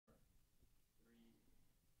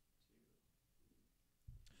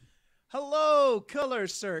Hello, Color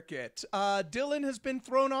Circuit. Dylan has been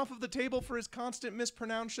thrown off of the table for his constant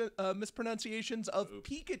mispronunciations of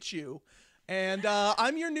Pikachu, and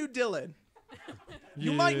I'm your new Dylan.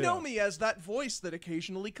 You might know me as that voice that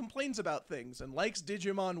occasionally complains about things and likes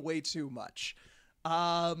Digimon way too much.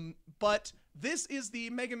 But this is the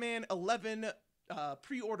Mega Man 11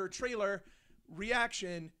 pre-order trailer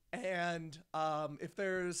reaction, and if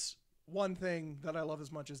there's one thing that I love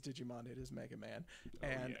as much as Digimon, it is Mega Man.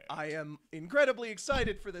 And I am incredibly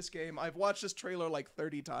excited for this game. I've watched this trailer like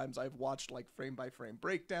 30 times. I've watched like frame-by-frame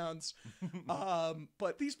breakdowns.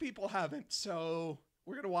 But these people haven't, so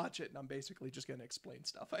we're going to watch it, and I'm basically just going to explain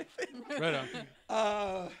stuff, I think. Right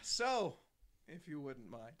on. So, if you wouldn't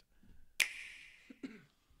mind.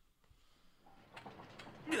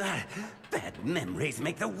 Bad memories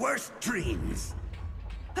make the worst dreams.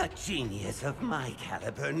 A genius of my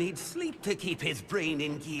caliber needs sleep to keep his brain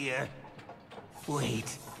in gear.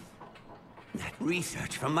 Wait. That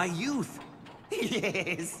research from my youth.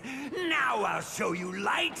 Yes. Now I'll show you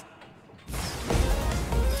light.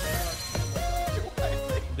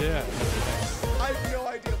 Yeah. I have no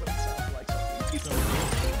idea what it sounds like.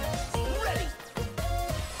 Ready?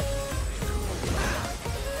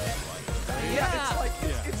 Yeah,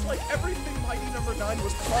 it's like everything Mighty Number 9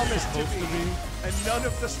 was promised to be, and none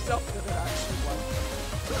of the stuff that it actually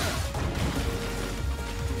was.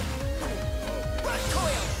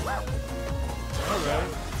 All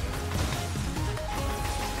right.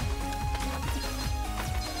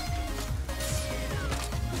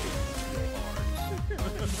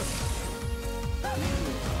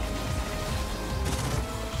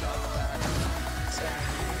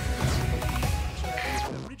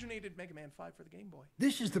 Originated Mega Man 5 for the Game Boy.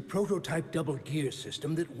 This is the prototype double gear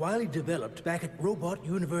system that Wily developed back at Robot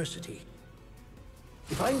University.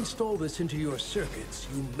 If I install this into your circuits,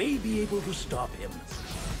 you may be able to stop him.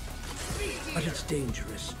 But it's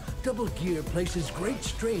dangerous. Double gear places great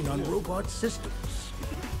strain on robot systems.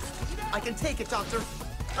 I can take it, Doctor.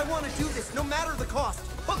 I want to do this no matter the cost.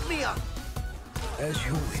 Hook me up. As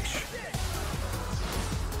you wish.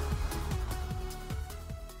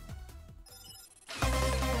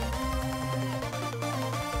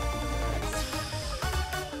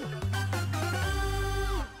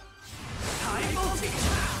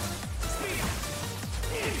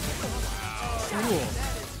 Cool.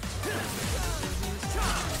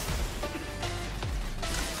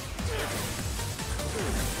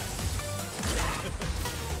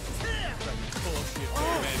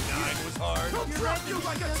 He'll drop you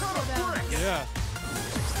like a ton of bricks. Yeah.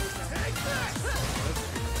 Take that.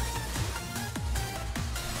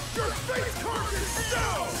 Your face carved in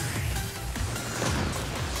stone.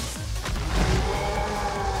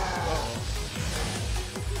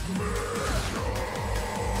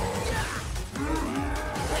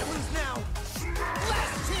 Can't lose now.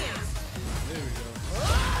 Last chance. There we go.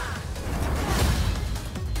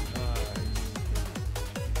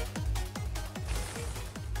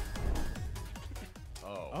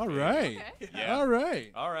 All right. Yeah. All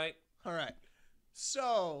right. All right. All right.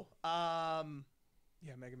 So, yeah,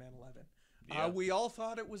 Mega Man 11. Yeah. We all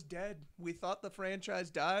thought it was dead. We thought the franchise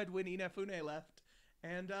died when Inafune left.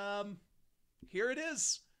 And here it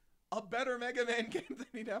is. A better Mega Man game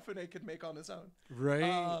than Inafune could make on his own.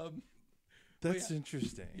 Right. That's yeah.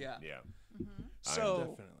 interesting. Yeah. Yeah. So,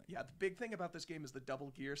 Definitely. yeah, the big thing about this game is the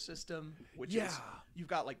double gear system, which is you've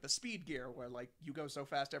got like the speed gear where like you go so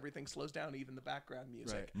fast everything slows down, even the background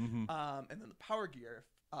music. Right. And then the power gear,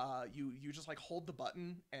 you just like hold the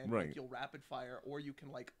button and Right. like, you'll rapid fire, or you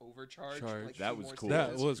can like overcharge. Charge. Like, That do was more cool. That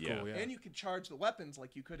stages. was Yeah. cool, yeah. And you can charge the weapons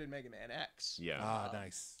like you could in Mega Man X. Yeah. Ah,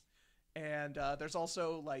 nice. And there's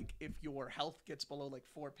also like if your health gets below like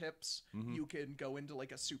 4 pips, you can go into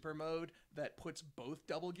like a super mode that puts both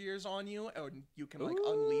double gears on you, and you can like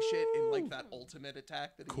unleash it in like that ultimate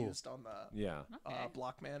attack that he Cool. used on the Yeah.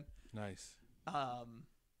 Blockman. Nice.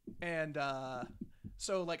 And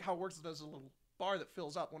so like how it works is there's a little bar that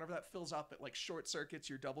fills up. Whenever that fills up, it like short circuits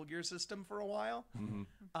your double gear system for a while.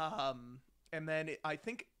 And then I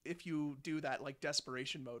think if you do that like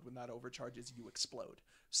desperation mode, when that overcharges, you explode.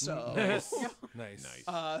 So Nice.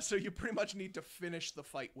 Nice. so you pretty much need to finish the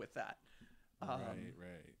fight with that. Right.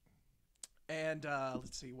 And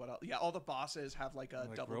let's see what else. Yeah, all the bosses have like a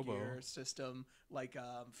Like double Robo. gear system, like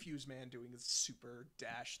Fuse Man doing his super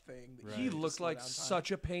dash thing. That Right. He to looked slow like down time.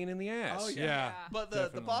 such a pain in the ass. Oh, yeah. Yeah. But the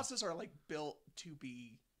definitely. bosses are like built to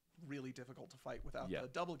be really difficult to fight without Yeah. the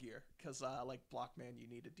double gear, because like Blockman, you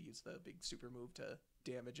needed to use the big super move to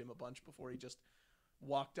damage him a bunch before he just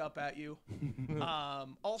walked up at you.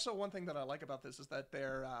 Also, one thing that I like about this is that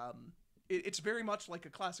they're it's very much like a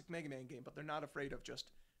classic Mega Man game, but they're not afraid of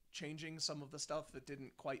just changing some of the stuff that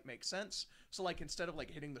didn't quite make sense. So like instead of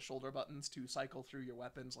like hitting the shoulder buttons to cycle through your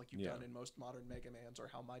weapons like you've done in most modern Mega Mans or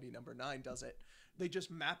how Mighty Number 9 does it, they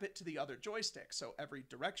just map it to the other joystick. So every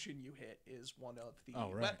direction you hit is one of the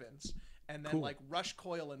weapons. And then like Rush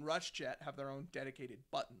Coil and Rush Jet have their own dedicated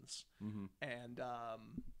buttons. And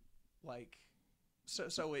like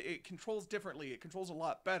so it controls differently. It controls a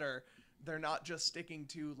lot better. They're not just sticking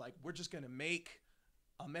to like we're just going to make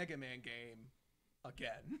a Mega Man game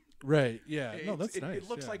again. Right. Yeah. No, that's nice. It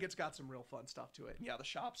looks like it's got some real fun stuff to it. And yeah, the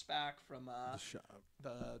shop's back from the shop.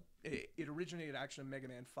 It originated actually in Mega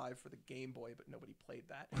Man 5 for the Game Boy, but nobody played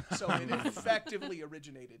that. So it effectively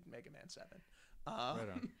originated Mega Man 7. Right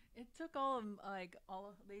on. It took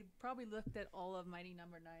they probably looked at all of Mighty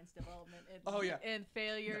Number 9's development and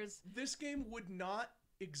failures. No, this game would not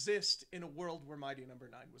exist in a world where Mighty Number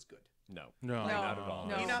 9 was good. No, not at all.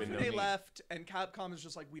 No. After they left, and Capcom is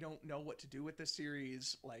just like, we don't know what to do with this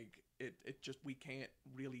series. Like, it just, we can't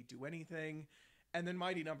really do anything. And then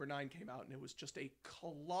Mighty Number 9 came out, and it was just a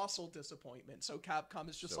colossal disappointment. So Capcom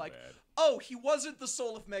is just bad. Oh, he wasn't the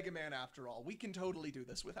soul of Mega Man after all. We can totally do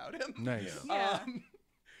this without him. Nice. Yeah.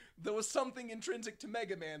 There was something intrinsic to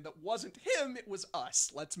Mega Man that wasn't him, it was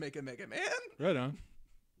us. Let's make a Mega Man. Right on.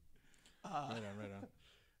 Right on.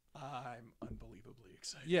 I'm unbelievably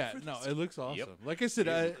excited. Yeah, no, it looks awesome. Like I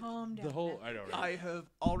said, Calm down. the whole I don't know. I have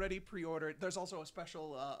already pre-ordered. There's also a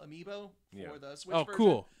special amiibo for the Switch version.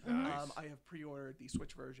 Cool. I have pre-ordered the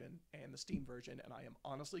Switch version and the Steam version, and I am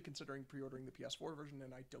honestly considering pre-ordering the PS4 version,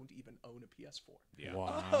 and I don't even own a PS4. Yeah.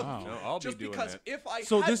 Wow. No, I'll Just be doing because that. if I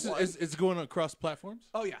So had this one, is it's going across platforms?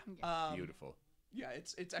 oh yeah, Beautiful. yeah,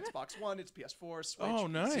 it's Xbox One, it's PS4, Switch. Oh,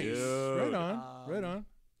 nice. PC. Right on. Right on.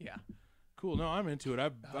 Yeah. Cool. No, I'm into it.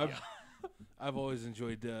 I've always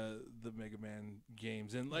enjoyed the Mega Man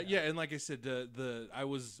games, and like and like I said, I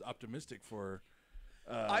was optimistic for.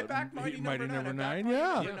 I backed Mighty Number 9. Number 9. Mighty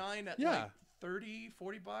Yeah. Number 9 at Yeah. like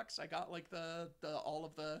 $30-$40. I got like the all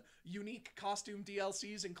of the unique costume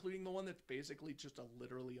DLCs, including the one that's basically just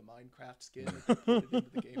literally a Minecraft skin that they put it into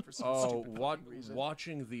the game for some stupid fucking reason.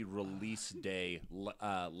 Watching the release day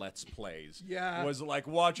Let's Plays Yeah. was like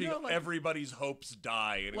watching No, like- everybody's hopes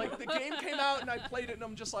die. And Like the game came out and I played it and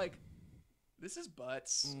I'm just like, this is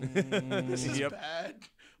butts. This is bad.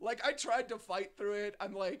 Like I tried to fight through it.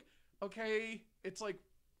 I'm like, okay, it's like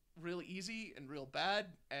really easy and real bad,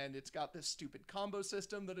 and it's got this stupid combo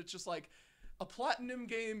system that it's just like a platinum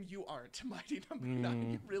game. You aren't Mighty Number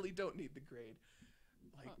 9. You really don't need the grade.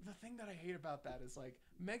 Like the thing that I hate about that is like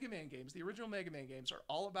Mega Man games, the original Mega Man games are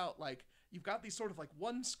all about like you've got these sort of like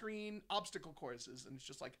one screen obstacle courses, and it's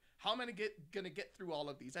just like how am I gonna get through all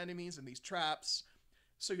of these enemies and these traps.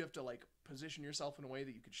 So you have to like position yourself in a way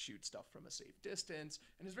that you could shoot stuff from a safe distance,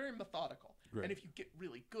 and it's very methodical. Right. And if you get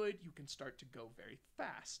really good, you can start to go very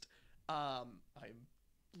fast. I'm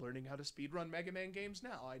learning how to speedrun Mega Man games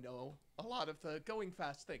now. I know a lot of the going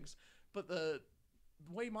fast things, but the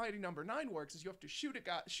way Mighty Number 9 works is you have to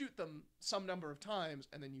shoot them some number of times,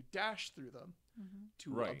 and then you dash through them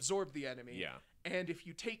to absorb the enemy. Yeah. And if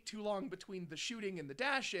you take too long between the shooting and the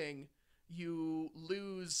dashing, you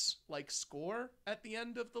lose like score at the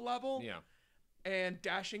end of the level. Yeah. And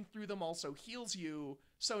dashing through them also heals you.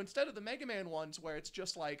 So instead of the Mega Man ones where it's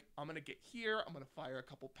just like, I'm going to get here, I'm going to fire a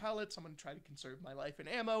couple pellets, I'm going to try to conserve my life and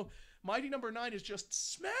ammo, Mighty Number 9 is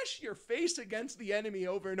just smash your face against the enemy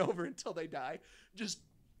over and over until they die.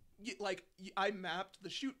 I mapped the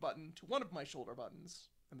shoot button to one of my shoulder buttons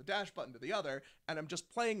and the dash button to the other, and I'm just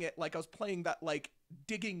playing it like I was playing that like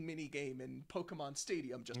digging mini game in Pokemon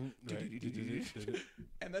Stadium, just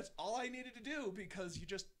and that's all I needed to do because you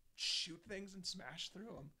just shoot things and smash through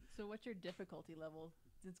them. So what's your difficulty level?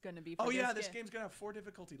 It's going to be for this game's going to have 4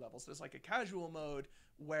 difficulty levels. There's like a casual mode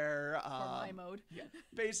where for my mode. Yeah.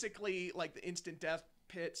 Basically like the instant death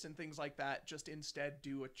pits and things like that just instead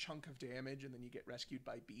do a chunk of damage, and then you get rescued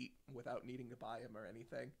by Beat without needing to buy him or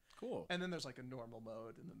anything. Cool. And then there's like a normal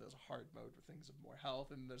mode, and then there's a hard mode where things have more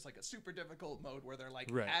health, and there's like a super difficult mode where they're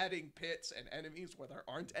like adding pits and enemies where there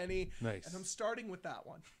aren't any. Nice. And I'm starting with that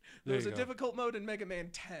one. There There's you a go. difficult mode in Mega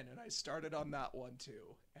Man 10, and I started on that one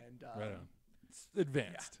too. And Right on. It's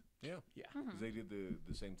advanced. Yeah. Yeah. 'Cause they did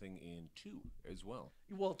the same thing in 2 as well.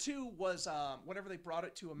 Well, 2 was whenever they brought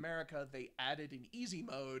it to America, they added an easy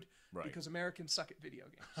mode because Americans suck at video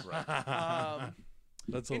games. Right.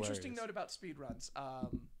 That's Interesting hilarious. note about speedruns.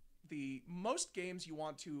 The most games you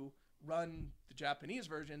want to run the Japanese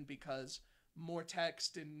version because more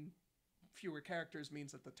text and fewer characters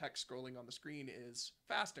means that the text scrolling on the screen is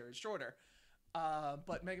faster, is shorter.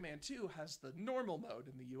 But Mega Man 2 has the normal mode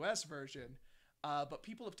in the US version, but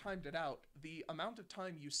people have timed it out. The amount of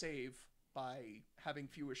time you save by having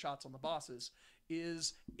fewer shots on the bosses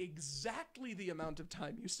is exactly the amount of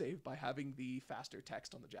time you save by having the faster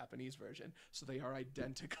text on the Japanese version. So they are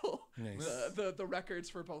identical. Nice. The records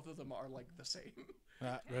for both of them are like the same.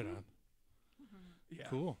 Right on. Yeah.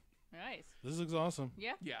 Cool. Nice. This looks awesome.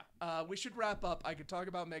 Yeah. Yeah. We should wrap up. I could talk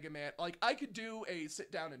about Mega Man. Like, I could do a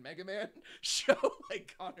sit down in Mega Man show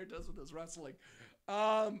like Connor does with his wrestling.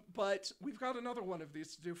 But we've got another one of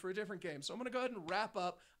these to do for a different game. So I'm going to go ahead and wrap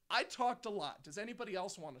up. I talked a lot. Does anybody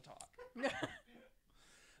else want to talk?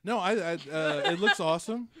 No, it looks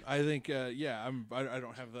awesome. I think, I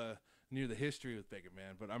don't have near the history with Mega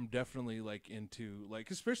Man, but I'm definitely like into like,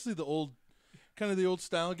 especially the old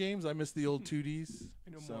style games. I miss the old 2Ds. I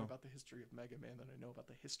know more about the history of Mega Man than I know about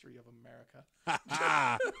the history of America.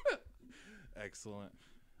 Excellent.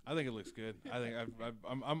 I think it looks good. I think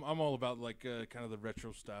I'm all about like kind of the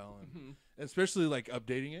retro style and especially like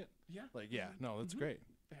updating it. Yeah. Like no, that's great.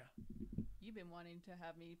 Yeah. You've been wanting to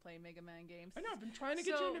have me play Mega Man games. I know. I've been trying to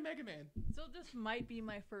get you into Mega Man. So this might be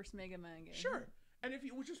my first Mega Man game. Sure. And if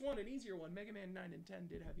you just want an easier one, Mega Man 9 and 10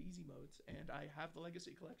 did have easy modes, and I have the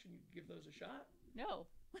Legacy Collection. You can give those a shot. No.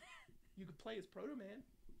 You could play as Proto Man.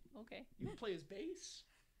 Okay. You can play as Bass.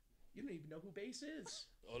 You don't even know who Bass is.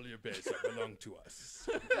 All your bass belong to us.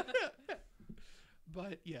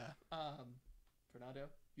 But yeah, Fernando,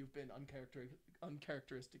 you've been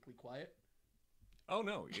uncharacteristically quiet. Oh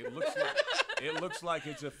no, it looks like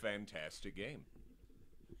it's a fantastic game.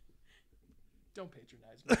 Don't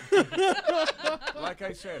patronize me. Like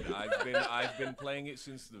I said, I've been playing it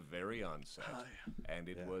since the very onset, and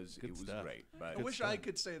it was stuff. great. But I wish I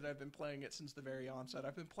could say that I've been playing it since the very onset.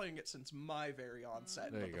 I've been playing it since my very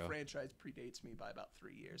onset, There but you the go. franchise predates me by about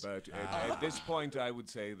 3 years. But at this point, I would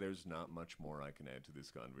say there's not much more I can add to this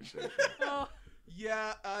conversation. Oh,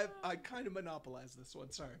 Yeah, I kind of monopolized this one.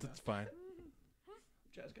 Sorry, That's Beth. fine.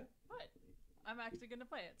 Jessica. what? I'm actually gonna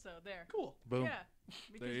play it. So there. Cool. Boom. Yeah.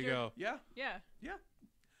 Because There you you're- go. Yeah, Yeah. yeah.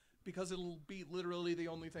 Because it'll be literally the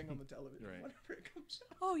only thing on the television Right. whenever it comes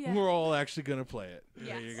out. Oh yeah. We're all actually gonna play it. There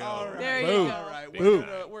Yes. you go. All right. There you Boom. go. All right.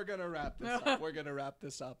 Boom. We're gonna wrap this up. We're gonna wrap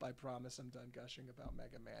this up. I promise. I'm done gushing about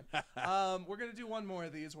Mega Man. We're gonna do one more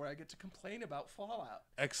of these where I get to complain about Fallout.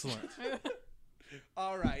 Excellent.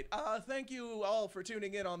 All right. Thank you all for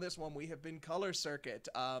tuning in on this one. We have been Color Circuit.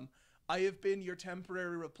 I have been your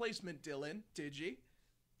temporary replacement, Dylan. Digi.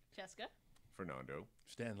 Jessica. Fernando.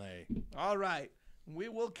 Stanley. All right. We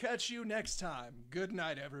will catch you next time. Good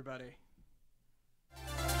night, everybody.